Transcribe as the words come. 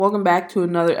Welcome back to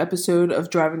another episode of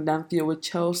Driving Down Field with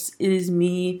Chelsea. It is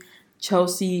me,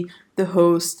 Chelsea, the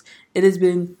host. It has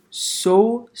been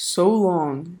so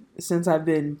long since I've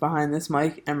been behind this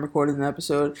mic and recording an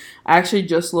episode. I actually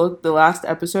just looked. The last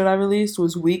episode I released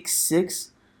was week 6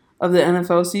 of the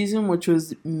NFL season, which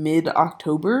was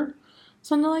mid-October,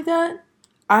 something like that.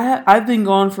 I've been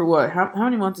gone for what? How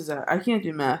many months is that? I can't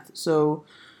do math. So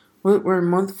we're in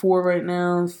month 4 right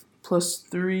now. Plus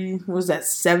 3, what was that,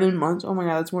 7 months? Oh my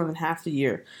god, that's more than half the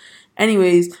year.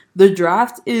 Anyways, the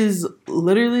draft is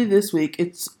literally this week.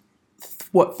 It's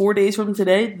 4 days from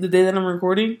today, the day that I'm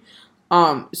recording.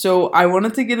 So I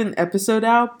wanted to get an episode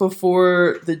out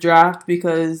before the draft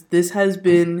because this has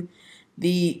been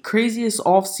the craziest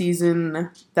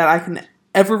offseason that I can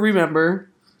ever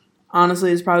remember.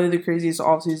 Honestly, it's probably the craziest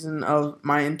offseason of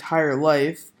my entire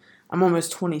life. I'm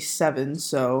almost 27,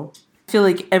 so I feel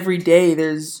like every day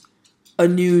there's a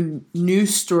new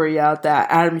news story out that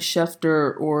Adam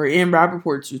Schefter or Ian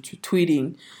Rappaport's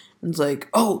tweeting. And it's like,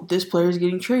 oh, this player's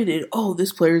getting traded. Oh,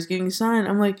 this player's getting signed.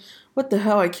 I'm like, what the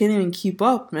hell? I can't even keep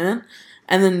up, man.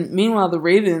 And then meanwhile, the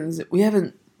Ravens, we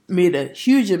haven't made a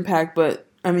huge impact, but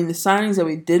I mean, the signings that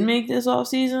we did make this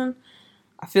offseason,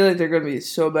 I feel like they're going to be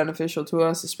so beneficial to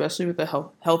us, especially with a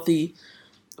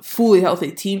fully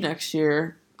healthy team next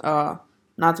year. Not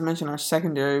to mention our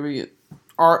secondary.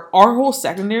 Our whole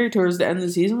secondary towards the end of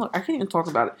the season, look, I can't even talk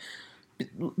about it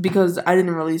because I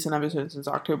didn't release an episode since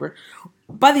October.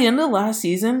 By the end of last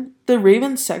season, the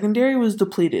Ravens secondary was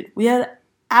depleted. We had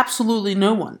absolutely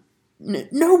no one.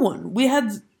 No one. We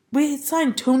had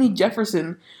signed Tony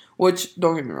Jefferson, which,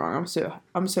 don't get me wrong,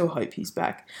 I'm so hype he's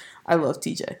back. I love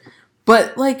TJ.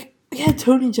 But like, we had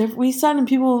Tony Jefferson. We signed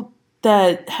people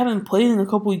that haven't played in a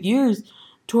couple of years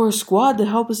to our squad to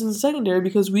help us in the secondary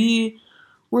because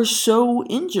we're so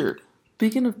injured.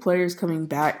 Speaking of players coming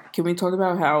back, can we talk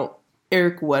about how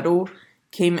Eric Weddle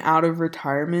came out of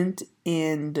retirement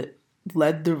and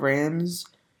led the Rams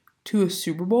to a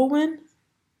Super Bowl win?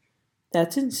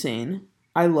 That's insane.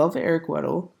 I love Eric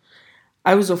Weddle.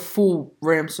 I was a full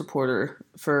Rams supporter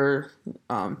for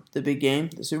the big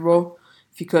game, the Super Bowl,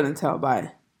 if you couldn't tell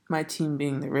by my team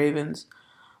being the Ravens.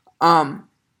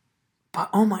 But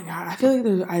oh my god, I feel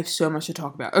like I have so much to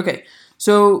talk about. Okay,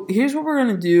 so here's what we're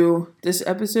going to do. This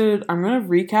episode, I'm going to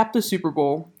recap the Super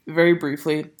Bowl very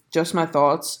briefly, just my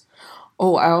thoughts.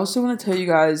 Oh, I also want to tell you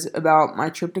guys about my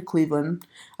trip to Cleveland.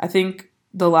 I think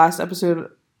the last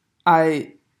episode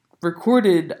I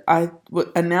recorded, I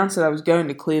announced that I was going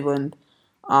to Cleveland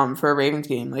for a Ravens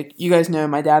game. Like, you guys know,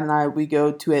 my dad and I, we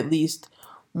go to at least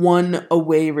one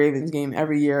away Ravens game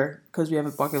every year because we have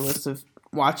a bucket list of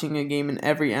watching a game in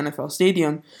every NFL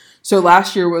stadium. So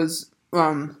last year was,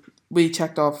 we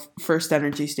checked off First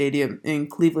Energy Stadium in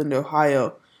Cleveland,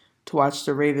 Ohio to watch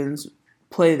the Ravens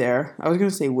play there. I was going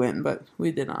to say win, but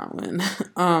we did not win.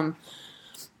 But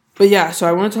yeah, so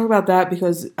I want to talk about that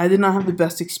because I did not have the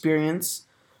best experience.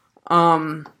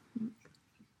 And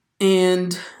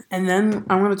then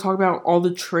I'm going to talk about all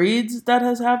the trades that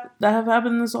have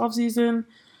happened this offseason.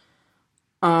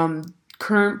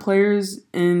 Current players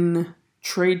in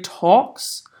trade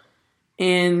talks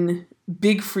and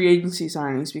big free agency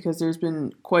signings because there's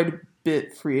been quite a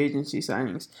bit free agency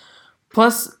signings.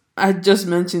 Plus, I just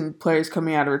mentioned players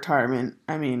coming out of retirement.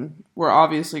 I mean, we're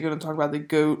obviously going to talk about the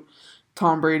GOAT,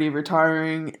 Tom Brady,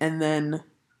 retiring and then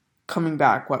coming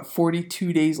back,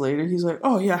 42 days later. He's like,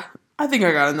 oh yeah, I think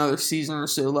I got another season or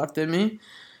so left in me.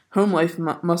 Home life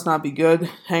must not be good.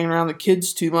 Hanging around the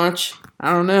kids too much.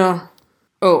 I don't know.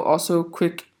 Oh, also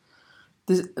quick.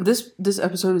 This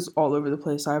episode is all over the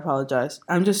place. I apologize.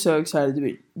 I'm just so excited to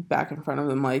be back in front of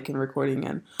the mic and recording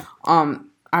again.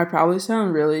 I probably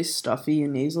sound really stuffy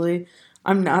and nasally.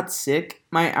 I'm not sick.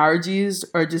 My allergies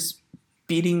are just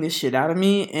beating the shit out of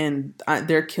me, and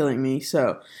they're killing me.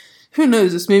 So, who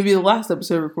knows? This may be the last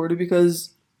episode recorded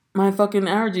because my fucking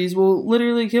allergies will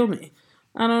literally kill me.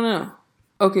 I don't know.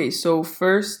 Okay, so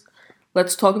first,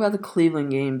 let's talk about the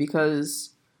Cleveland game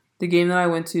because the game that I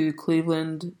went to,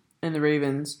 Cleveland and the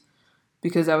Ravens,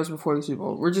 because that was before the Super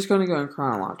Bowl. We're just going to go in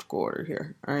chronological order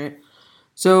here, all right?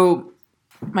 So,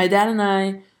 my dad and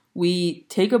I, we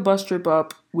take a bus trip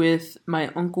up with my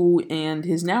uncle and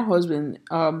his now husband.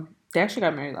 They actually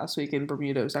got married last week in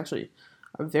Bermuda. It was actually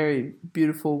a very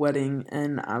beautiful wedding,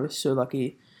 and I was so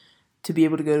lucky to be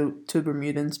able to go to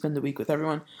Bermuda and spend the week with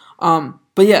everyone.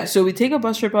 But yeah, so we take a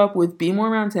bus trip up with Be More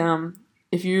Around Town.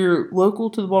 If you're local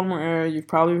to the Baltimore area, you've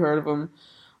probably heard of them.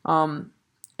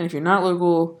 And if you're not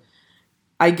local,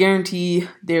 I guarantee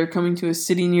they're coming to a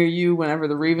city near you whenever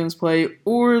the Ravens play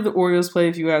or the Orioles play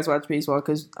if you guys watch baseball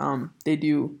because they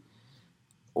do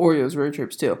Orioles road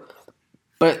trips too.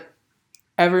 But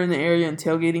ever in the area and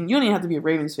tailgating, you don't even have to be a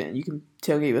Ravens fan. You can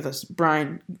tailgate with us.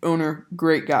 Brian, owner,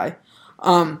 great guy.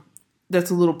 That's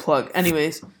a little plug.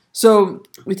 Anyways, so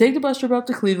we take the bus trip up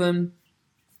to Cleveland.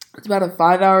 It's about a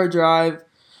 5-hour drive.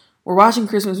 We're watching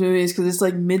Christmas movies because it's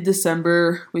like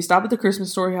mid-December. We stop at the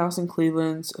Christmas Story house in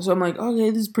Cleveland. So I'm like, okay,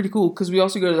 this is pretty cool because we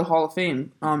also go to the Hall of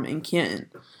Fame in Canton,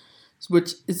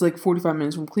 which is like 45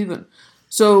 minutes from Cleveland.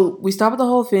 So we stop at the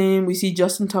Hall of Fame. We see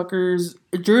Justin Tucker's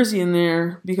jersey in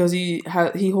there because he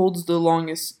holds the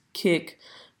longest kick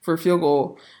for a field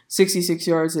goal, 66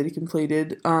 yards that he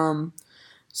completed.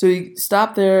 So we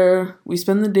stop there. We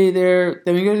spend the day there.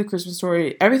 Then we go to the Christmas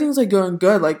Story. Everything's like going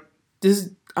good. Like this,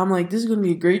 I'm like, this is gonna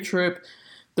be a great trip.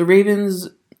 The Ravens,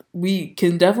 we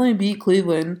can definitely beat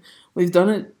Cleveland. We've done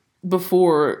it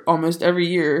before almost every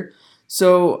year.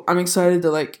 So I'm excited to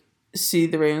like see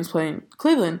the Ravens playing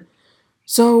Cleveland.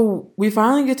 So we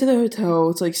finally get to the hotel.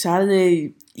 It's like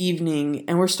Saturday evening,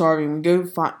 and we're starving.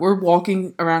 We're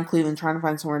walking around Cleveland trying to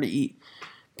find somewhere to eat.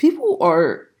 People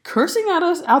are cursing at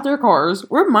us out their cars.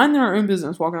 We're minding our own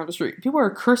business walking up the street. People are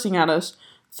cursing at us,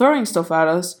 throwing stuff at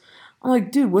us. I'm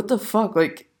like, dude, what the fuck?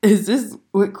 Like, is this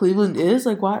what Cleveland is?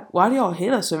 Like, why do y'all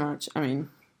hate us so much? I mean,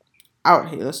 I would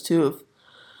hate us too if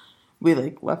we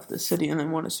like left the city and then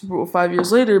won a Super Bowl 5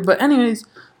 years later. But anyways,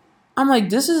 I'm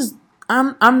like,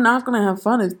 I'm not gonna have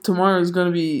fun if tomorrow is gonna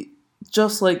be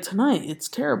just like tonight. It's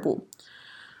terrible.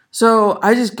 So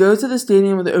I just go to the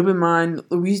stadium with an open mind.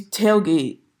 We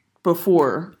tailgate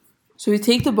before. So we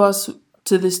take the bus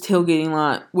to this tailgating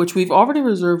lot, which we've already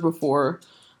reserved before.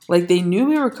 Like, they knew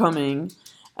we were coming,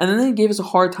 and then they gave us a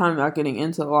hard time about getting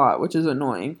into the lot, which is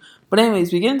annoying. But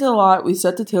anyways, we get into the lot, we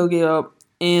set the tailgate up,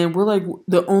 and we're like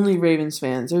the only Ravens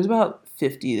fans. There's about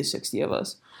 50 to 60 of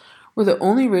us. We're the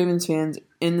only Ravens fans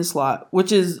in this lot,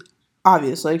 which is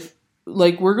obvious.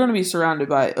 Like we're going to be surrounded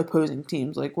by opposing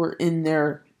teams. Like, we're in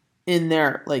their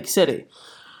like city.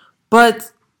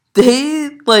 But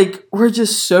they like were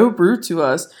just so rude to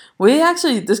us.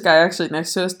 This guy actually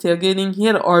next to us tailgating, he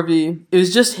had an RV. It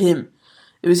was just him.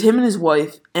 It was him and his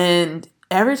wife. And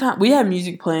every time we had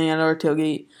music playing at our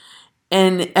tailgate,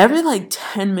 and every like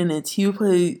 10 minutes he would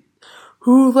play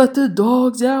 "Who Let the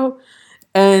Dogs Out?"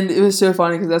 And it was so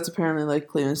funny because that's apparently like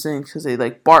Cleveland's thing because they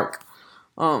like bark.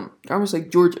 Almost like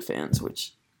Georgia fans,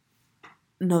 which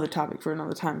another topic for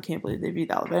another time. Can't believe they beat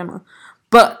Alabama.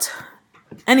 But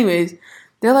anyways,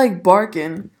 they're like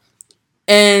barking,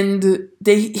 and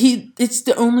it's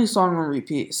the only song on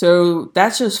repeat. So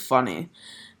that's just funny.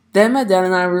 Then my dad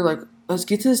and I were like, let's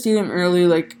get to the stadium early.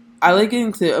 Like, I like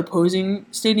getting to opposing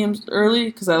stadiums early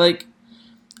because I like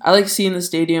seeing the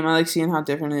stadium. I like seeing how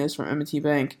different it is from M&T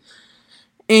Bank.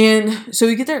 And so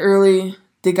we get there early.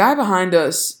 The guy behind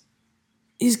us,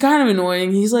 he's kind of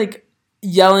annoying. He's like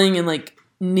yelling and like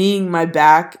kneeing my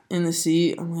back in the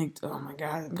seat. I'm like, oh my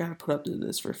God, I'm gonna put up to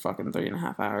this for fucking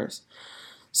 3.5 hours.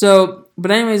 So,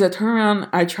 but anyways, I turn around,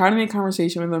 I try to make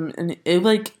conversation with him, and it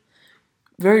like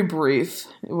very brief.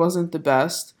 It wasn't the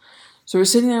best. So we're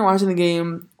sitting there watching the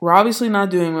game. We're obviously not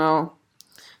doing well.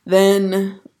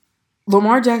 Then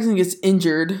Lamar Jackson gets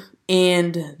injured,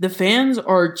 and the fans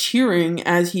are cheering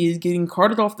as he is getting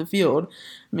carted off the field.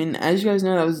 I mean, as you guys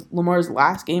know, that was Lamar's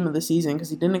last game of the season because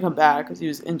he didn't come back because he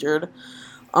was injured.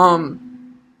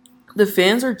 The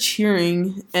fans are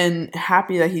cheering and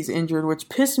happy that he's injured, which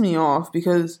pissed me off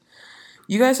because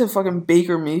you guys have fucking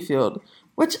Baker Mayfield,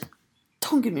 which,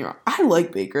 don't get me wrong, I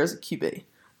like Baker as a QB,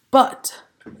 but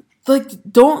like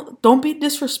don't be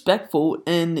disrespectful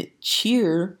and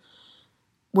cheer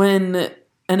when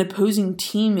an opposing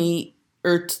teammate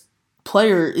or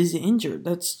player is injured.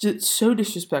 That's just so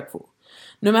disrespectful,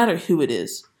 no matter who it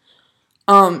is.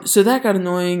 So that got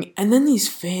annoying. And then these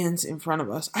fans in front of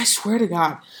us, I swear to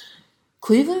God,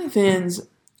 Cleveland fans,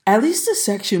 at least the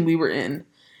section we were in,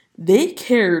 they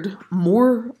cared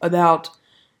more about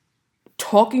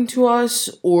talking to us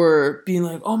or being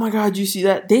like, oh my God, you see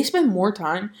that? They spend more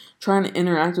time trying to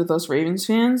interact with us Ravens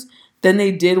fans than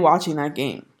they did watching that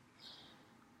game.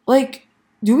 Like,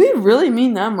 do we really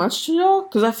mean that much to y'all?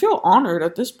 Because I feel honored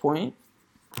at this point.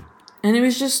 And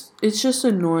it's just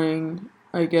annoying,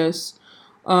 I guess.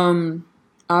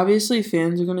 Obviously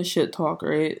fans are gonna shit talk,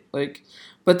 right? Like,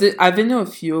 but I've been to a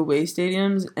few away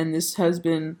stadiums, and this has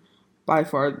been by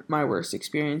far my worst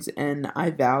experience, and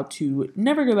I vow to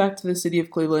never go back to the city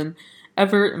of Cleveland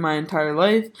ever in my entire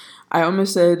life. I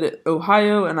almost said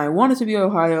Ohio, and I want it to be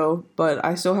Ohio, but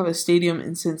I still have a stadium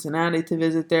in Cincinnati to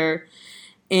visit there,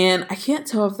 and I can't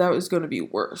tell if that was going to be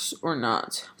worse or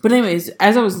not. But anyways,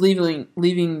 as I was leaving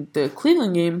the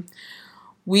Cleveland game,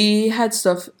 we had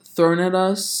stuff thrown at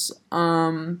us.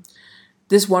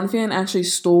 This one fan actually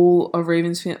stole a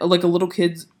Ravens fan, like a little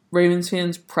kid's Ravens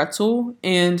fans pretzel,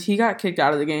 and he got kicked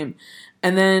out of the game.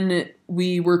 And then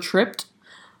we were tripped.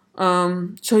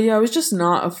 So yeah, it was just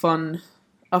not a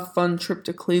fun trip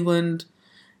to Cleveland.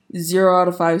 0 out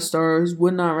of 5 stars.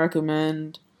 Would not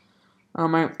recommend.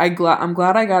 I'm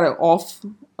glad I got it off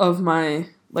of my,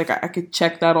 like, I could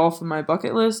check that off of my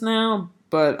bucket list now.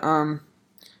 But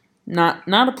not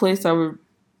a place I would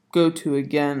go to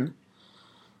again.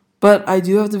 But I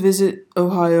do have to visit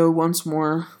Ohio once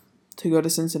more to go to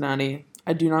Cincinnati.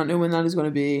 I do not know when that is going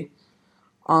to be.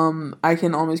 I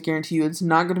can almost guarantee you it's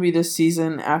not going to be this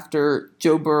season after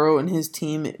Joe Burrow and his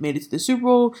team made it to the Super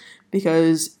Bowl,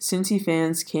 because Cincy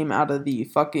fans came out of the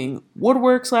fucking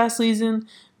woodworks last season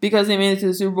because they made it to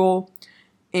the Super Bowl,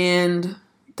 and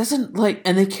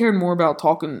and they cared more about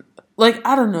talking, like,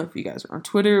 I don't know if you guys are on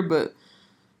Twitter, but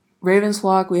Ravens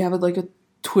Flock, we have like a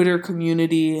Twitter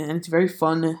community, and it's very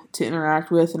fun to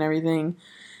interact with and everything,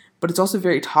 but it's also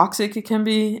very toxic, it can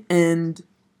be, and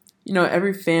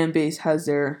every fan base has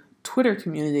their Twitter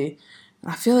community.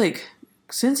 And I feel like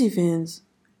Cincy fans,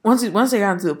 once they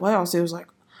got into the playoffs, it was like,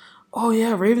 oh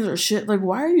yeah, Ravens are shit. Like,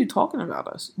 why are you talking about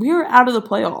us? We are out of the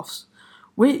playoffs.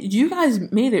 Wait, you guys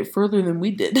made it further than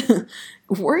we did.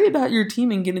 Worry about your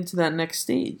team and get into that next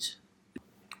stage.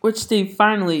 Which they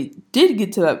finally did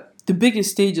get to the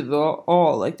biggest stage of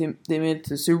all. Like, they made it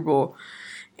to the Super Bowl.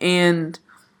 And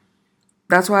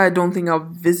that's why I don't think I'll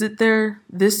visit there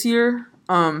this year.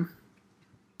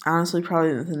 Honestly,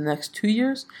 probably in the next 2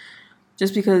 years,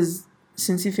 just because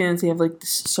Cincy fans, they have like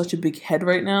such a big head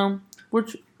right now,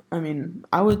 which, I mean,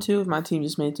 I would too if my team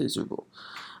just made it to the Super Bowl.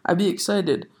 I'd be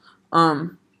excited,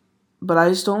 but I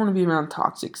just don't want to be around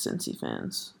toxic Cincy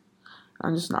fans.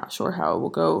 I'm just not sure how it will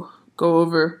go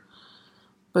over,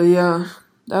 but yeah,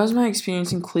 that was my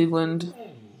experience in Cleveland.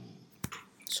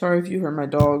 Sorry if you heard my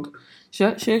dog. She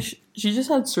just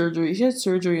had surgery. She had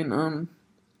surgery in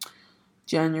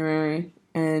January,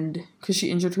 and because she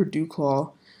injured her dew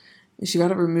claw, and she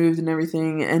got it removed and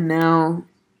everything, and now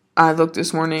I looked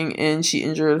this morning and she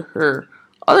injured her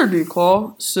other dew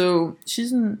claw, so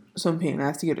she's in some pain. I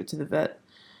have to get her to the vet,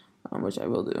 which I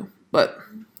will do, but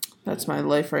that's my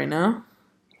life right now.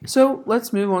 So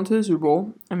let's move on to the Super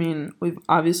Bowl. I mean, we've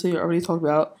obviously already talked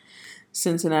about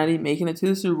Cincinnati making it to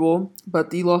the Super Bowl, but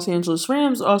the Los Angeles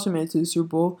Rams also made it to the Super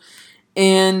Bowl,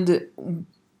 and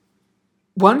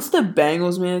once the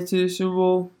Bengals made it to the Super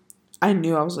Bowl, I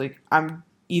knew, I was like, I'm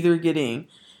either getting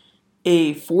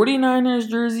a 49ers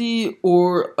jersey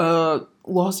or a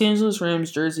Los Angeles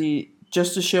Rams jersey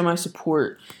just to show my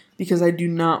support, because I do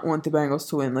not want the Bengals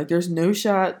to win. Like, there's no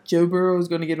shot Joe Burrow is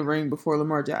going to get a ring before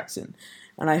Lamar Jackson,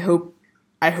 and I hope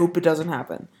it doesn't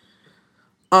happen.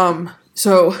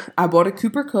 So I bought a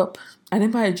Cooper Kupp. I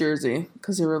didn't buy a jersey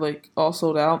because they were like all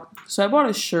sold out. So I bought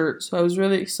a shirt. So I was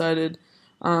really excited.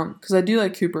 Because I do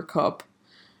like Cooper Kupp.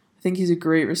 I think he's a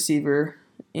great receiver,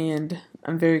 and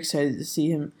I'm very excited to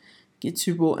see him get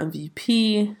Super Bowl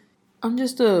MVP. I'm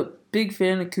just a big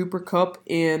fan of Cooper Kupp,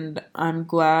 and I'm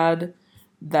glad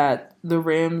that the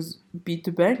Rams beat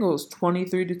the Bengals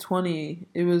 23-20.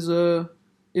 It was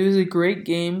a great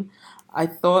game. I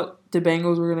thought the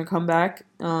Bengals were going to come back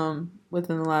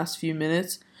within the last few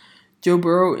minutes. Joe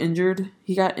Burrow injured.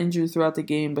 He got injured throughout the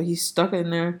game, but he stuck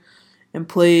in there and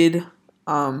played.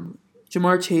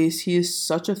 Ja'Marr Chase, he is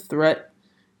such a threat.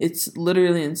 It's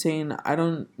literally insane. I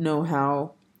don't know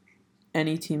how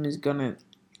any team is going to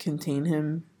contain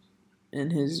him in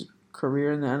his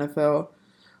career in the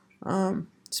NFL.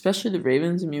 Especially the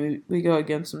Ravens. I mean, we go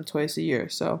against them twice a year.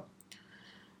 So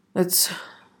that's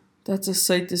a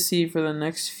sight to see for the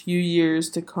next few years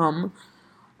to come.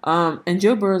 And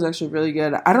Joe Burrow is actually really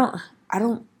good. I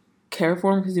don't care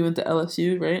for him because he went to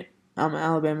LSU, right? I'm an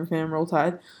Alabama fan, Roll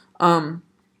Tide.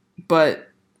 But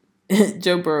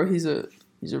Joe Burrow, he's a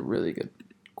really good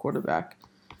quarterback,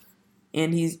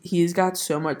 and he's got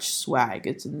so much swag,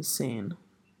 it's insane.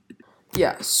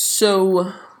 Yeah,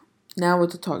 so now what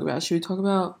to talk about? Should we talk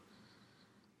about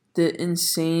the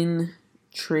insane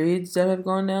trades that have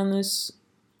gone down this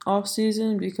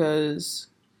offseason? Because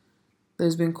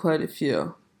there's been quite a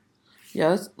few.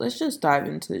 Yeah, let's just dive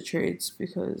into the trades,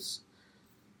 because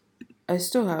I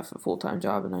still have a full-time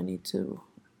job and I need to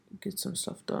get some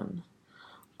stuff done.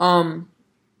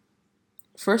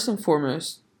 First and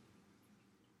foremost,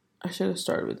 I should have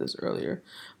started with this earlier,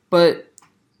 but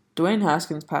Dwayne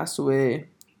Haskins passed away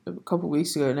a couple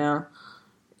weeks ago now,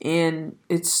 and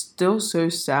it's still so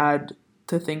sad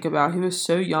to think about. He was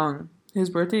so young. His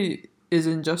birthday is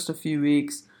in just a few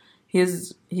weeks.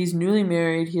 He's newly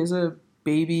married. He has a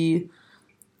baby,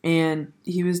 and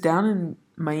he was down in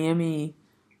Miami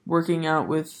working out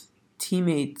with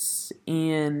teammates,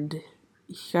 and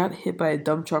he got hit by a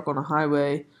dump truck on a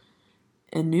highway,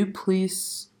 and new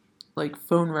police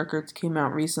phone records came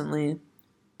out recently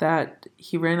that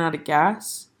he ran out of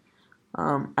gas.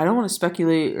 I don't want to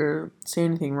speculate or say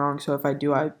anything wrong, so if I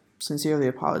do, I sincerely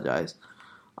apologize.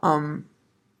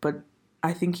 But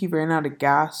I think he ran out of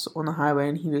gas on the highway,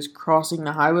 and he was crossing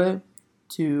the highway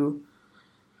to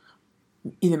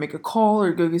either make a call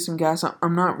or go get some gas.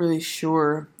 I'm not really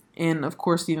sure. And of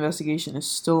course, the investigation is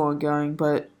still ongoing,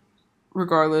 but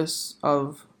regardless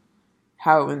of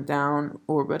how it went down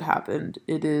or what happened,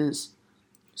 it is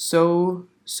so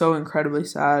incredibly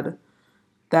sad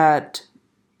that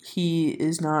he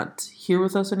is not here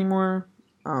with us anymore.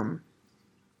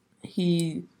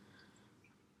 He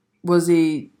was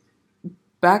a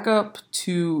backup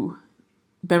to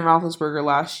Ben Roethlisberger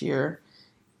last year,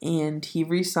 and he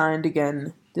re-signed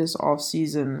again this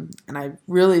offseason, and I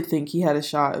really think he had a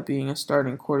shot at being a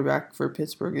starting quarterback for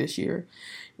Pittsburgh this year,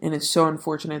 and it's so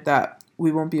unfortunate that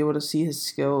we won't be able to see his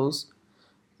skills.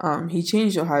 He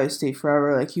changed Ohio State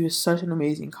forever. He was such an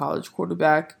amazing college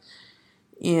quarterback,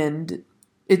 and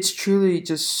it's truly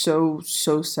just so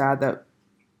sad that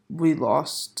we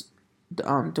lost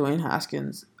Dwayne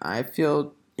Haskins. I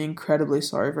feel incredibly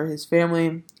sorry for his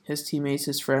family, his teammates,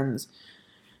 his friends.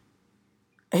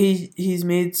 He's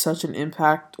made such an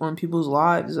impact on people's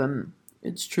lives, and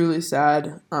it's truly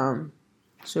sad.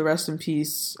 So rest in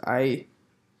peace. I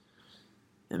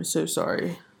am so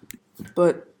sorry.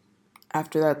 But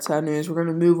after that sad news, we're going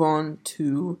to move on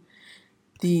to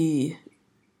the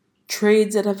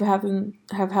trades that have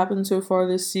happened so far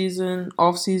this season,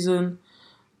 off season.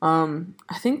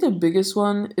 I think the biggest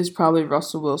one is probably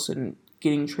Russell Wilson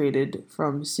getting traded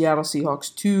from Seattle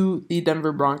Seahawks to the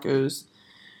Denver Broncos.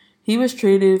 He was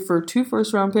traded for 2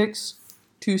 first-round picks,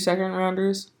 2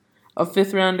 second-rounders, a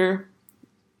 5th-rounder,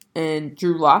 and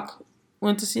Drew Lock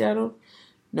went to Seattle.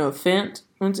 Noah Fant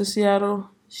went to Seattle.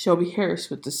 Shelby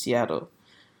Harris went to Seattle.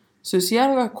 So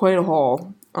Seattle got quite a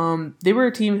haul. They were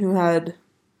a team who had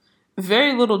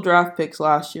very little draft picks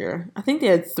last year. I think they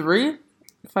had 3,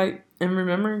 if I am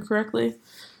remembering correctly,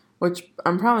 which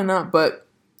I'm probably not. But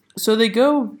so they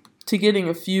go to getting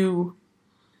a few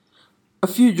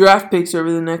draft picks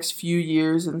over the next few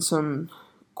years and some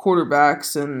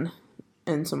quarterbacks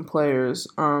and some players.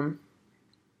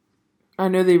 I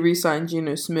know they re-signed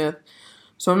Geno Smith,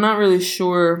 so I'm not really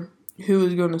sure who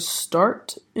is going to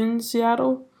start in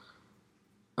Seattle,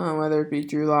 whether it be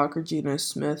Drew Lock or Geno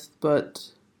Smith, but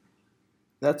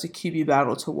that's a QB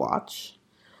battle to watch.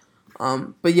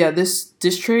 But yeah,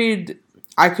 this trade,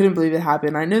 I couldn't believe it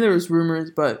happened. I know there was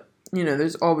rumors, but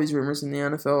there's always rumors in the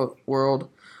NFL world.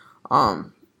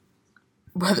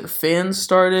 Whether fans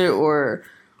start it or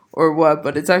what,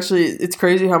 but it's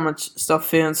crazy how much stuff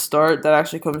fans start that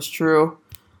actually comes true.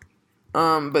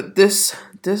 But this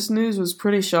news was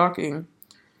pretty shocking.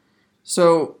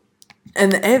 So,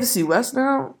 and the AFC West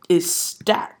now is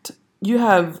stacked. You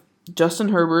have Justin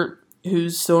Herbert,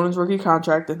 who's still in his rookie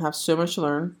contract and have so much to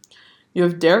learn. You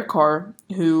have Derek Carr,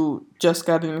 who just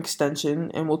got an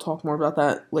extension, and we'll talk more about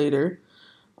that later.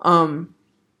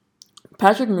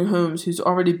 Patrick Mahomes, who's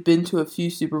already been to a few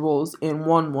Super Bowls and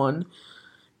won one.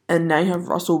 And now you have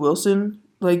Russell Wilson.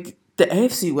 The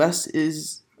AFC West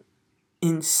is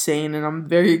insane, and I'm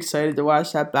very excited to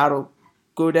watch that battle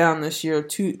go down this year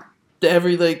to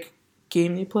every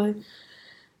game they play.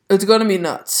 It's going to be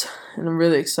nuts, and I'm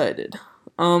really excited.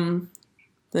 The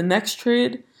next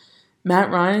trade, Matt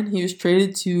Ryan, he was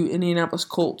traded to Indianapolis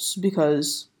Colts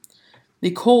because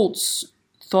the Colts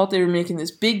thought they were making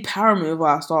this big power move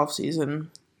last offseason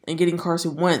and getting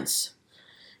Carson Wentz.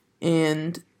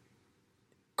 And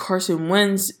Carson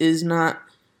Wentz is not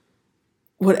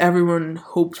what everyone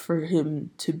hoped for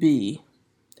him to be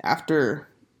after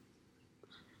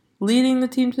leading the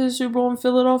team to the Super Bowl in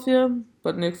Philadelphia,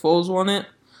 but Nick Foles won it.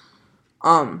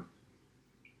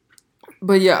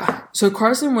 But yeah, so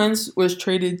Carson Wentz was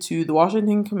traded to the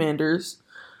Washington Commanders,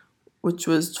 which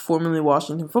was formerly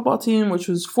Washington Football Team, which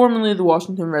was formerly the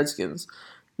Washington Redskins.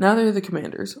 Now they're the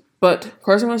Commanders. But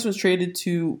Carson Wentz was traded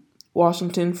to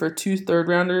Washington for 2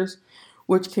 third-rounders,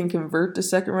 which can convert to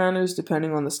second-rounders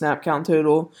depending on the snap count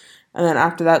total. And then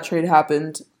after that trade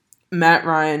happened, Matt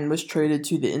Ryan was traded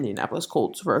to the Indianapolis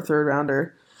Colts for a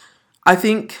 3rd-rounder. I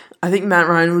think Matt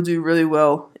Ryan will do really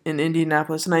well in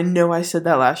Indianapolis, and I know I said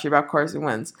that last year about Carson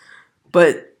Wentz,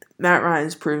 but Matt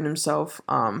Ryan's proven himself,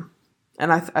 and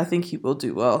I think he will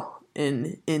do well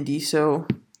in Indy, so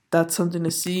that's something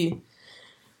to see.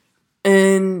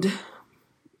 And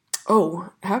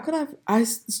how could I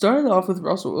started off with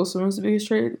Russell Wilson was the biggest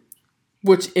trade,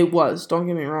 which it was, don't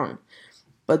get me wrong,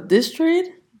 but this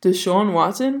trade, Deshaun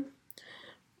Watson,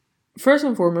 first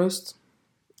and foremost,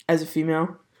 as a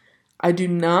female. I do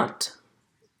not,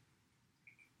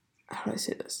 how do I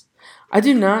say this? I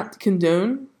do not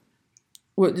condone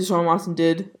what Deshaun Watson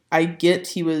did. I get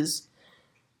he was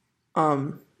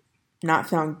not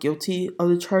found guilty of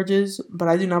the charges, but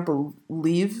I do not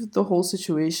believe the whole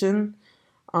situation.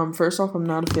 First off, I'm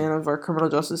not a fan of our criminal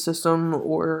justice system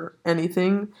or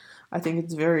anything. I think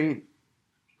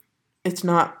it's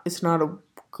not a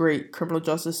great criminal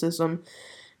justice system,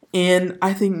 and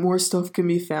I think more stuff can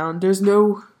be found. I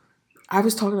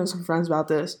was talking to some friends about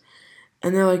this,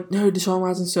 and they're like, no, Deshaun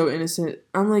Watson's so innocent.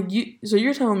 I'm like, so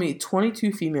you're telling me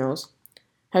 22 females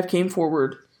have came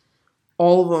forward,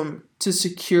 all of them, to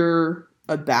secure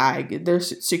a bag. They're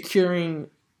securing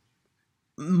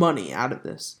money out of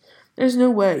this. There's no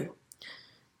way.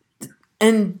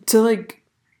 And to,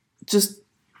 just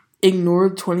ignore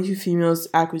 22 females'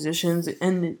 acquisitions,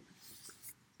 and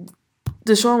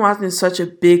Deshaun Watson is such a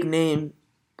big name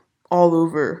all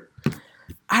over.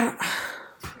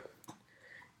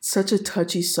 Such a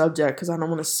touchy subject because I don't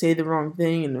want to say the wrong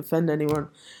thing and offend anyone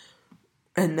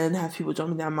and then have people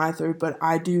jumping down my throat, but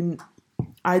I do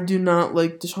not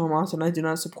like Deshaun Watson. I do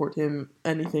not support him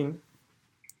anything.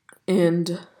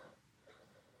 And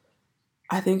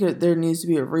I think there needs to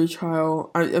be a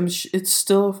retrial. It's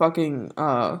still a fucking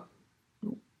I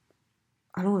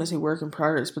don't want to say work in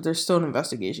progress, but there's still an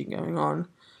investigation going on.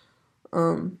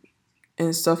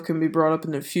 And stuff can be brought up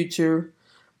in the future.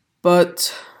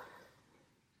 But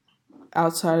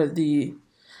outside of the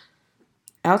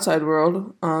outside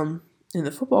world, in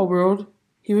the football world,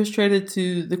 he was traded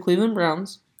to the Cleveland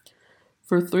Browns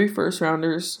for 3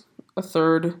 first-rounders, a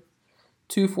third,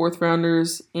 2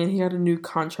 fourth-rounders, and he got a new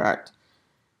contract,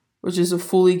 which is a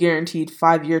fully guaranteed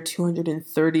 5-year,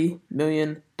 $230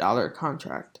 million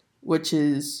contract, which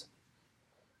is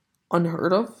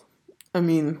unheard of. I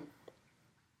mean,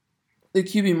 the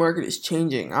QB market is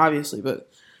changing, obviously, but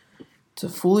to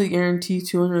fully guarantee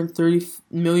 $230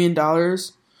 million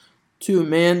to a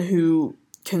man who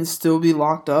can still be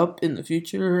locked up in the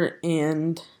future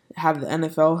and have the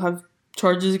NFL have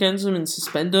charges against him and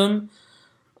suspend him.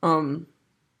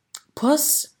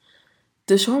 Plus,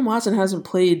 Deshaun Watson hasn't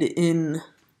played he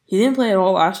didn't play at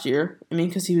all last year. I mean,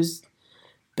 because he was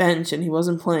benched and he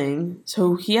wasn't playing.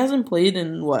 So he hasn't played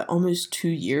in, almost 2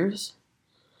 years?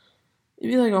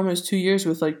 It'd be almost 2 years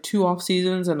with 2 off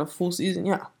seasons and a full season.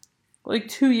 Yeah.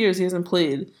 2 years he hasn't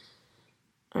played.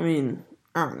 I mean,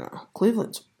 I don't know.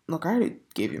 Look, I already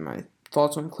gave you my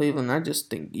thoughts on Cleveland. I just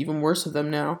think even worse of them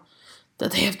now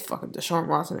that they have fucking Deshaun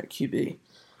Watson at QB.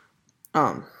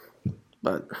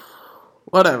 But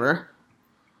whatever.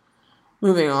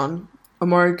 Moving on.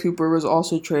 Amari Cooper was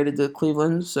also traded to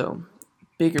Cleveland, so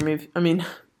Baker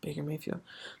Mayfield.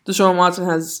 Deshaun Watson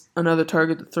has another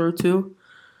target to throw to.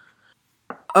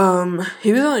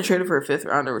 He was only traded for a 5th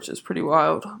rounder, which is pretty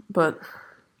wild, but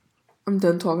I'm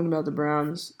done talking about the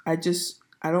Browns. I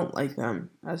don't like them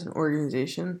as an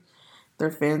organization. Their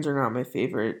fans are not my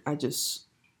favorite. We're just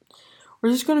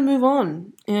going to move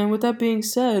on. And with that being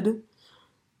said,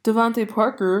 Devontae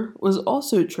Parker was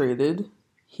also traded.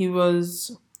 He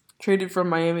was traded from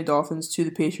Miami Dolphins to the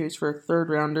Patriots for a 3rd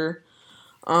rounder.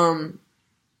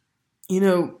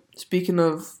 Speaking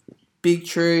of big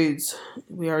trades,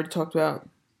 we already talked about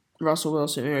Russell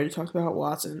Wilson. We already talked about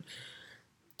Watson.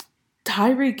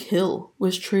 Tyreek Hill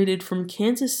was traded from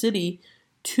Kansas City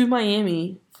to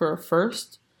Miami for a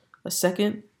 1st, a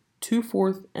 2nd, 2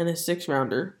 4th, and a 6th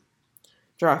rounder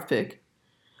draft pick.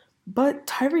 But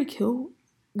Tyreek Hill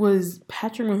was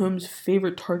Patrick Mahomes'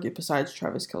 favorite target besides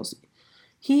Travis Kelce.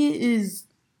 He is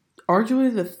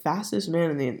arguably the fastest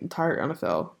man in the entire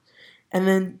NFL. And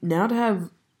then now to have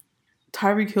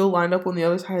Tyreek Hill lined up on the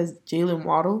other side as Jalen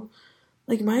Waddle,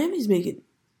 Miami's making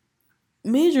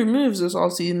major moves this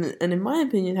offseason, and in my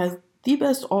opinion has the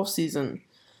best offseason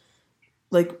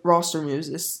roster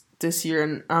moves this year,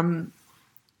 and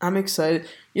I'm excited.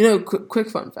 Quick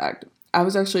fun fact. I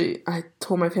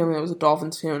told my family I was a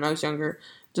Dolphins fan when I was younger,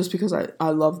 just because I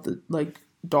love the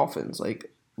dolphins,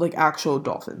 actual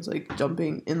dolphins,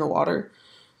 jumping in the water.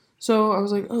 So I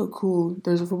was like, oh cool,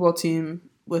 there's a football team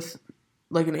with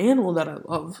an animal that I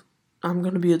love. I'm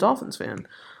gonna be a Dolphins fan.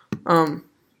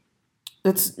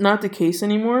 That's not the case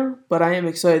anymore, but I am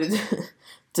excited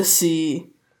to see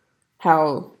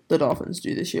how the Dolphins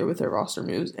do this year with their roster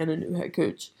moves and a new head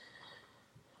coach.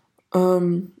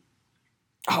 I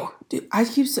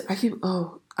keep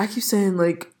saying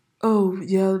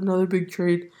another big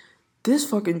trade. This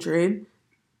fucking trade,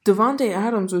 Devontae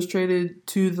Adams was traded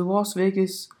to the Las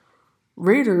Vegas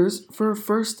Raiders for a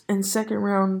 1st and 2nd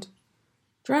round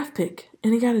draft pick,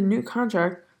 and he got a new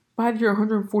contract, 5-year,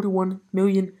 $141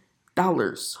 million.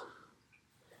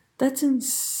 That's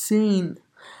insane.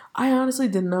 I honestly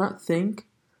did not think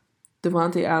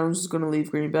Davante Adams was going to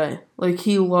leave Green Bay. Like,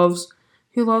 he loves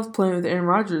playing with Aaron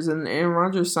Rodgers, and Aaron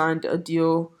Rodgers signed a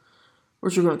deal,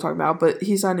 which we're going to talk about, but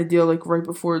he signed a deal like right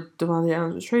before Davante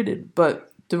Adams was traded.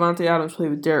 But Davante Adams played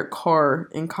with Derek Carr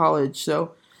in college,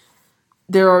 so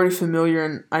they're already familiar,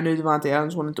 and I knew Davante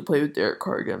Adams wanted to play with Derek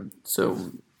Carr again.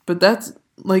 So, but that's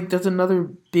another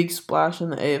big splash in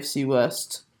the AFC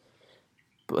West.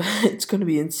 But it's going to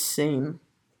be insane.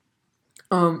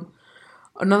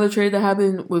 Another trade that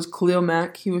happened was Khalil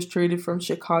Mack. He was traded from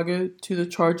Chicago to the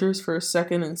Chargers for a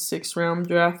 2nd and 6th round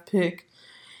draft pick.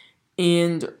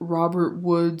 And Robert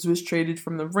Woods was traded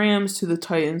from the Rams to the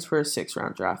Titans for a 6th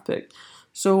round draft pick.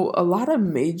 So a lot of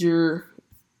major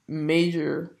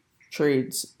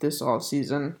trades this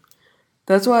offseason.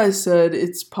 That's why I said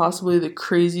it's possibly the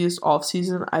craziest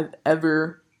offseason I've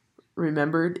ever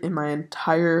remembered in my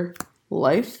entire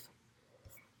life.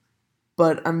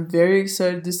 But I'm very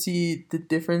excited to see the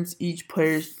difference each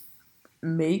player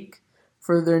make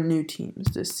for their new teams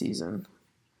this season.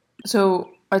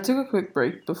 So I took a quick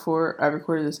break before I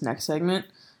recorded this next segment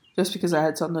just because I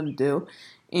had something to do.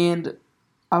 And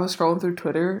I was scrolling through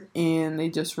Twitter and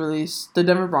the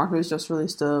Denver Broncos just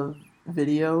released a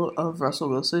video of Russell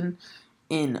Wilson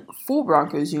in full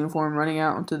Broncos uniform running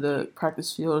out onto the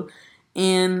practice field.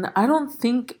 And I don't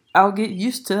think I'll get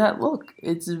used to that look.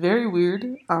 It's very weird.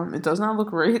 It does not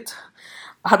look right.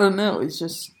 I don't know. It's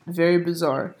just very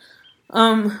bizarre.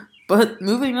 But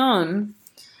moving on,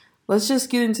 let's just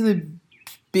get into the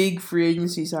big free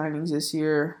agency signings this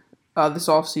year, this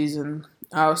offseason.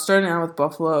 Starting out with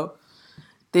Buffalo.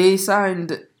 They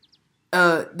extended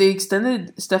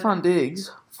Stephon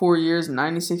Diggs 4 years,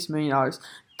 $96 million.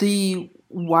 The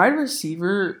wide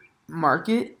receiver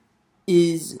market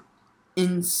is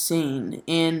insane,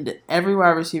 and every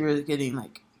wide receiver is getting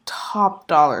like top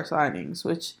dollar signings,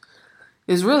 which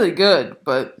is really good,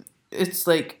 but it's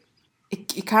like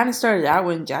it kind of started out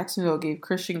when Jacksonville gave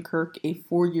Christian Kirk a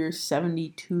 4-year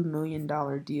 $72 million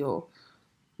deal,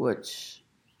 which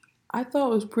I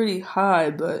thought was pretty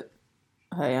high, but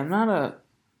hey, I'm not a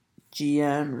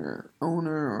GM or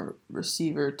owner or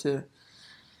receiver to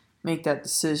make that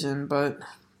decision, but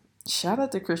shout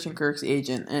out to Christian Kirk's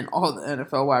agent and all the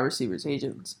NFL wide receivers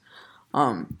agents.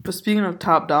 But speaking of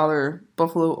top dollar,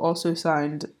 Buffalo also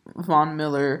signed Von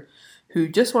Miller, who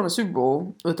just won a Super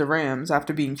Bowl with the Rams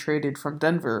after being traded from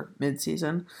Denver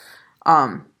midseason.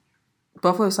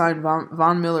 Buffalo signed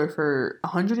Von Miller for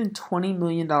 $120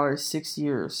 million 6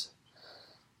 years,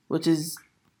 which is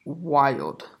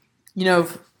wild. You know,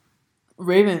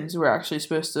 Ravens were actually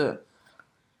supposed to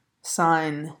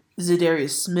sign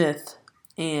Zadarius Smith,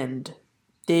 and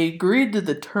they agreed to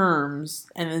the terms,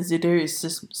 and then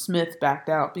Zadarius Smith backed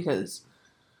out because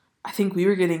I think we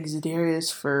were getting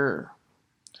Zadarius for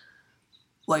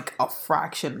like a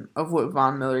fraction of what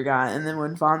Von Miller got. And then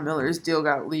when Von Miller's deal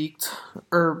got leaked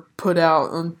or put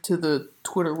out onto the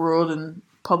Twitter world and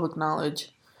public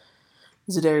knowledge,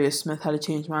 Zadarius Smith had to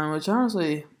change mine, which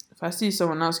honestly, if I see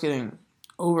someone else getting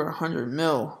over $100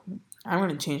 million, I'm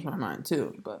going to change my mind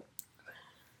too. But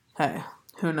hey,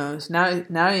 who knows? Now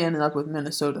he ended up with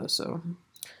Minnesota, so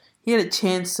he had a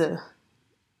chance to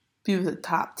be with a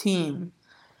top team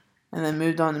and then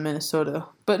moved on to Minnesota.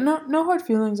 But no hard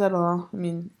feelings at all. I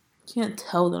mean, you can't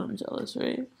tell that I'm jealous,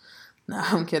 right? No,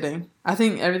 I'm kidding. I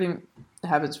think everything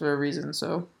happens for a reason,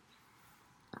 so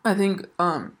I think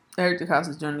Eric DeCosta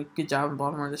is doing a good job in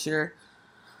Baltimore this year.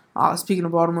 Speaking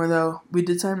of Baltimore, though, we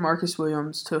did sign Marcus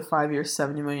Williams to a 5-year,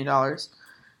 $70 million,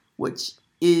 which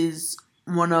is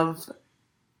one of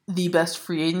the best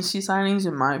free agency signings,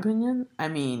 in my opinion. I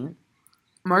mean,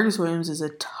 Marcus Williams is a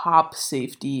top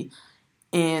safety,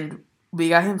 and we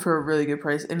got him for a really good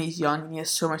price, and he's young, and he has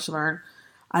so much to learn.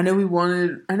 I know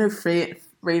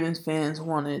Ravens fans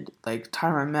wanted, like,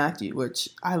 Tyrann Mathieu, which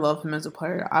I love him as a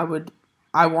player.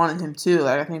 I wanted him too.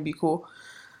 Like, I think it'd be cool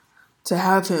to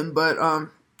have him, but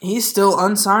he's still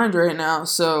unsigned right now,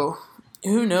 so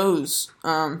who knows?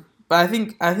 But I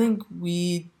think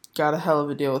we got a hell of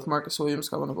a deal with Marcus Williams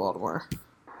coming to Baltimore.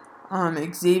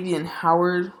 Xavier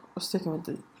Howard, we're sticking with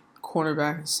the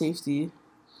cornerback and safety.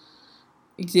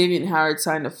 Xavier Howard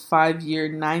signed a 5-year,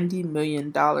 $90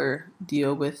 million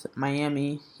deal with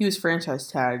Miami. He was franchise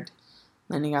tagged,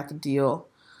 then he got the deal.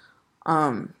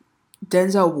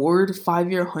 Denzel Ward,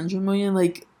 5-year, $100 million.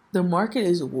 Like, the market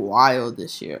is wild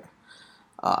this year.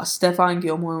 Stephon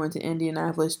Gilmore went to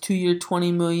Indianapolis, 2-year,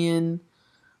 $20 million.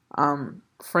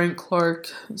 Frank Clark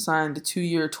signed a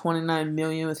 2-year, $29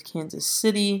 million with Kansas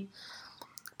City.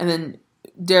 And then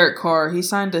Derek Carr, he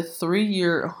signed a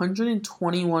 3-year,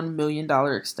 $121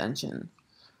 million extension,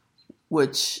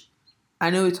 which I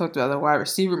know we talked about the wide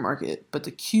receiver market, but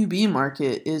the QB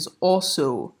market is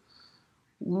also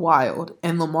wild.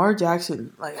 And Lamar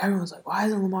Jackson, like everyone's like, why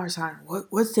isn't Lamar signing?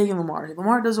 What's taking Lamar?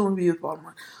 Lamar doesn't want to be with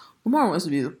Baltimore. Lamar wants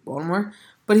to be with Baltimore,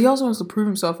 but he also wants to prove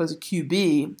himself as a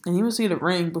QB, and he wants to get a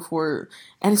ring before.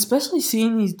 And especially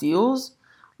seeing these deals,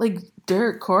 like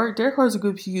Derek Carr. Derek Carr is a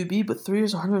good QB, but 3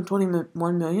 years,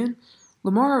 $121 million.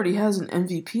 Lamar already has an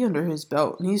MVP under his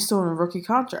belt, and he's still in a rookie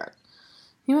contract.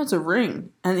 He wants a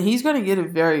ring, and he's going to get a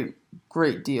very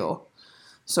great deal.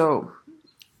 So,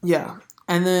 yeah.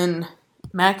 And then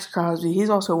Max Crosby, he's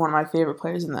also one of my favorite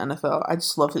players in the NFL. I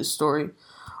just love his story.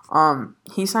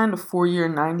 He signed a 4-year,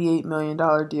 $98 million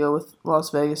deal with Las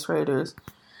Vegas Raiders.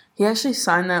 He actually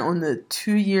signed that on the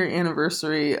 2-year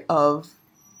anniversary of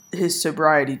his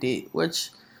sobriety date,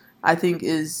 which I think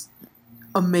is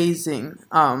amazing.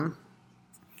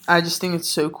 I just think it's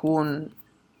so cool and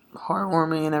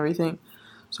heartwarming and everything.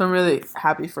 So I'm really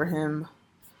happy for him.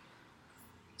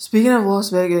 Speaking of Las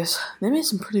Vegas, they made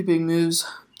some pretty big moves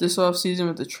this offseason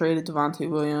with the trade of Devontae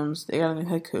Williams. They got a new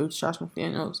head coach, Josh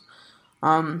McDaniels.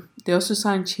 They also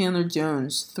signed Chandler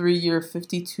Jones, 3-year,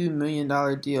 $52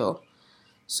 million deal.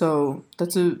 So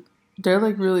they're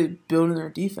like really building their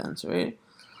defense, right?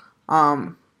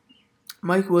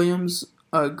 Mike Williams,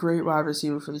 a great wide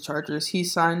receiver for the Chargers. He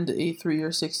signed a 3-year,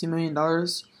 $60 million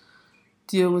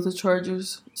deal with the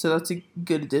Chargers. So that's a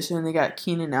good addition. They got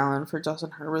Keenan Allen for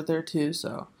Justin Herbert there too,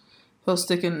 so he'll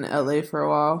stick in LA for a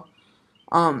while.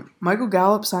 Michael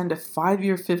Gallup signed a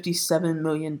 5-year, $57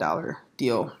 million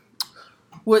deal,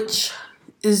 which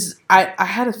is, I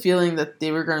had a feeling that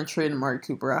they were going to trade Amari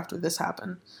Cooper after this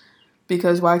happened.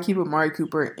 Because why keep Amari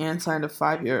Cooper and signed a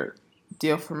 5-year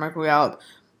deal for Michael Gallup?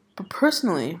 But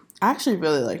personally, I actually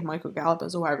really like Michael Gallup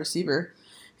as a wide receiver.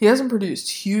 He hasn't produced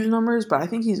huge numbers, but I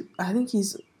think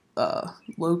he's a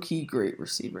low-key great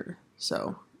receiver.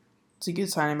 So it's a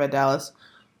good signing by Dallas,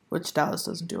 which Dallas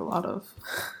doesn't do a lot of.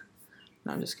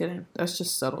 No, I'm just kidding. That's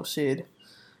just subtle shade.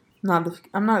 I'm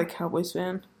not a Cowboys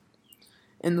fan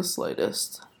in the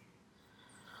slightest.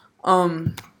 QB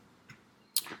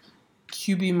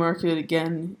market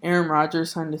again. Aaron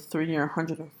Rodgers signed a 3-year,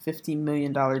 $150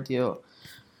 million deal,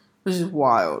 which is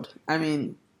wild. I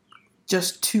mean,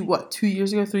 just 3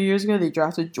 years ago, they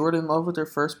drafted Jordan Love with their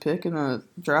first pick in the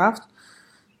draft,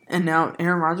 and now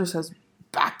Aaron Rodgers has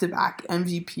back-to-back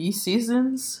MVP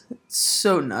seasons. It's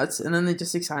so nuts. And then they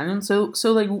just excited him. So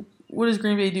like, what does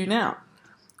Green Bay do now?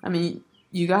 I mean,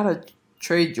 you gotta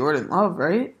trade Jordan Love,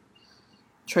 right?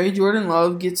 Trade Jordan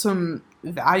Love, get some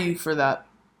value for that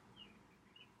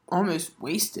almost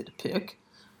wasted pick.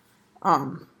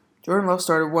 Jordan Love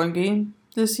started 1 game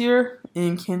this year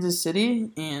in Kansas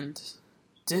City and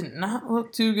did not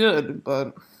look too good,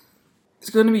 but it's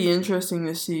going to be interesting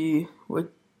to see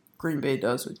what Green Bay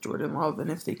does with Jordan Love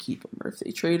and if they keep him or if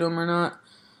they trade him or not.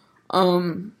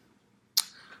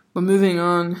 But moving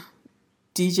on,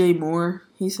 DJ Moore,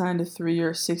 he signed a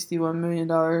 3-year, $61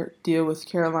 million deal with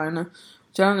Carolina,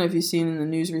 which I don't know if you've seen in the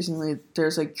news recently.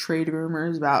 There's like trade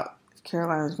rumors about if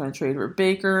Carolina's going to trade for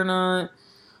Baker or not,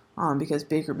 because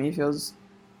Baker Mayfield's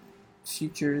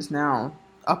future is now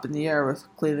up in the air with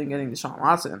Cleveland getting Deshaun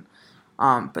Watson.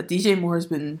 But DJ Moore has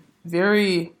been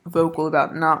very vocal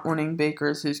about not wanting Baker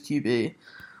as his QB,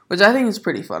 which I think is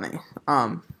pretty funny.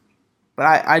 But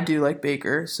I do like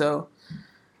Baker, so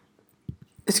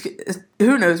it's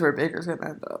who knows where Baker's going to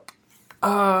end up.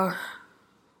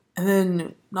 And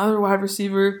then another wide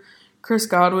receiver, Chris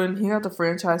Godwin, he got the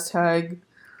franchise tag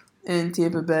in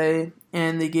Tampa Bay,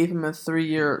 and they gave him a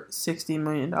 3-year, $60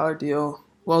 million deal.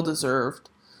 Well deserved.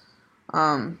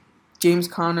 James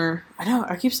Conner, I know,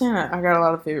 I keep saying I got a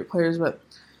lot of favorite players, but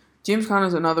James Conner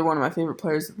is another one of my favorite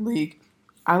players in the league.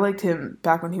 I liked him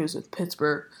back when he was with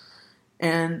Pittsburgh,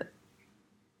 and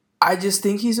I just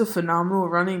think he's a phenomenal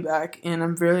running back, and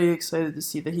I'm very excited to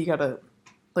see that he got a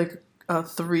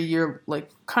 3-year,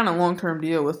 kind of long-term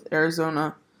deal with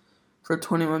Arizona for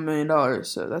 $21 million,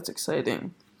 so that's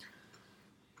exciting.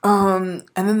 And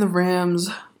then the Rams,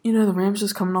 the Rams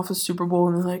just coming off a Super Bowl,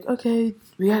 and they're like, okay,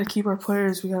 we got to keep our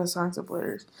players, we got to sign some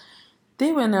players.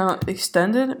 They went out,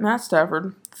 extended Matt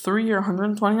Stafford, 3-year,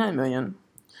 $129 million.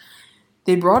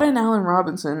 They brought in Allen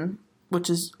Robinson, which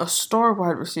is a star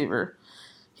wide receiver.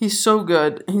 He's so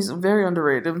good. He's very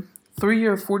underrated.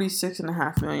 3-year,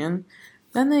 $46.5 million.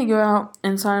 Then they go out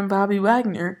and sign Bobby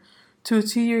Wagner to a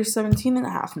 2-year,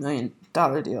 $17.5 million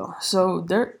deal. So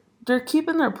they're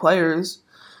keeping their players.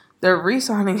 They're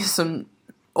re-signing some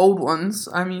old ones.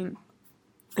 I mean,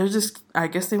 I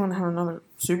guess they want to have another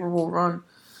Super Bowl run.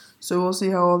 So we'll see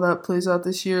how all that plays out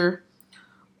this year.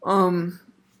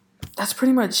 That's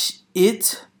pretty much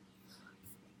it.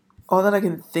 all that I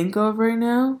can think of right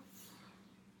now.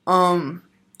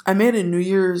 I made a New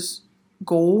Year's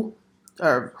goal,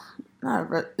 or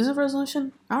is it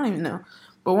resolution? I don't even know.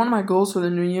 But one of my goals for the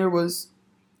new year was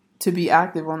to be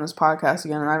active on this podcast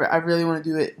again, and I really want to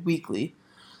do it weekly.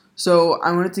 So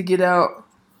I wanted to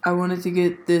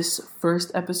get this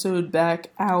first episode back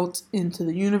out into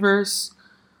the universe,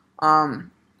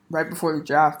 right before the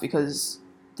draft, because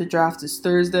the draft is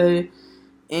Thursday,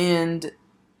 and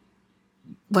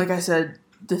like I said,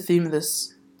 the theme of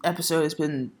this episode has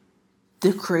been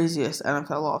the craziest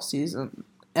NFL offseason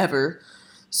ever.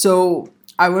 So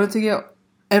I wanted to get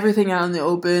everything out in the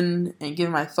open and give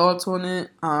my thoughts on it.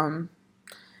 And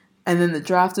then the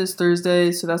draft is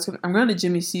Thursday, so I'm going to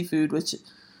Jimmy Seafood, which,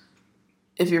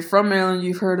 if you're from Maryland,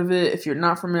 you've heard of it. If you're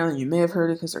not from Maryland, you may have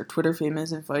heard it because their Twitter fame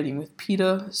is Fighting with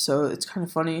PETA, so it's kind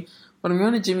of funny. But I'm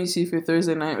going to Jimmy Seafood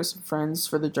Thursday night with some friends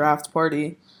for the draft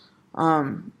party.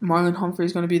 Marlon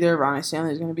Humphrey's going to be there. Ronnie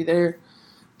Stanley's going to be there.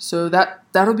 So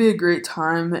that'll be a great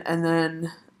time. And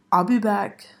then I'll be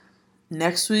back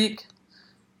next week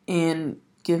and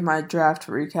give my draft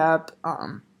recap,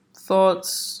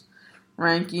 thoughts,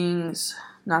 rankings.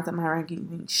 Not that my ranking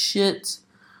means shit,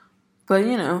 but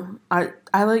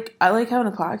I like having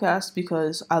a podcast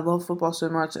because I love football so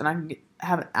much, and I can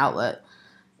have an outlet.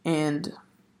 And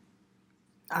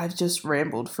I've just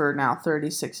rambled for now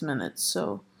 36 minutes,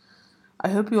 so I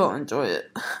hope you all enjoy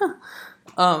it.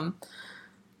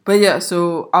 But yeah,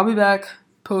 so I'll be back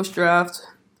post-draft,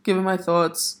 giving my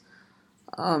thoughts.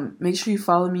 Make sure you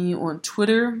follow me on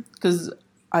Twitter, because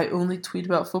I only tweet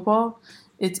about football.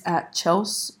 It's at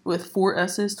Chels with 4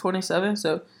 S's, 27.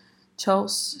 So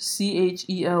Chels,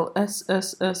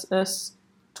 CHELSSSS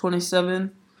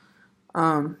 27.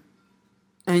 And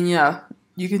yeah,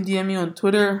 you can DM me on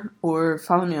Twitter or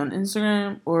follow me on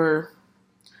Instagram, or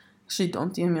actually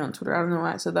don't DM me on Twitter. I don't know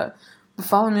why I said that. But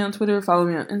follow me on Twitter, follow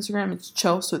me on Instagram. It's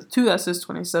Chels with 2 S's,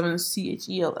 27,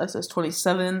 CHELSS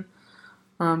 27.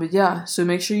 But yeah, so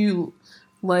make sure you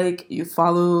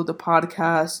follow the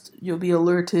podcast. You'll be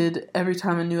alerted every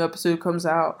time a new episode comes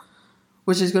out,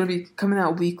 which is going to be coming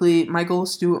out weekly. My goal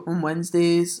is to do it on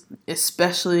Wednesdays,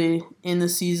 especially in the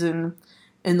season.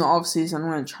 In the off season, I'm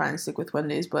going to try and stick with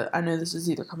Wednesdays, but I know this is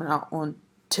either coming out on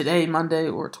today, Monday,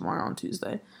 or tomorrow on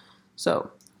Tuesday. So,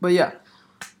 but yeah,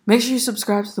 make sure you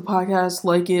subscribe to the podcast,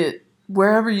 like it,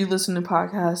 wherever you listen to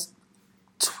podcasts.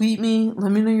 Tweet me,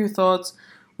 let me know your thoughts.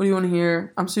 What do you want to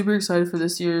hear? I'm super excited for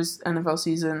this year's NFL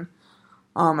season.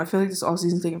 I feel like this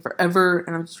offseason's taking forever,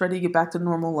 and I'm just ready to get back to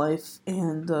normal life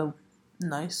and the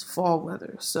nice fall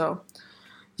weather. So,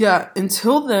 yeah,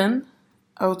 until then,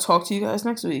 I will talk to you guys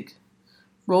next week.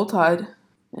 Roll Tide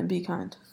and be kind.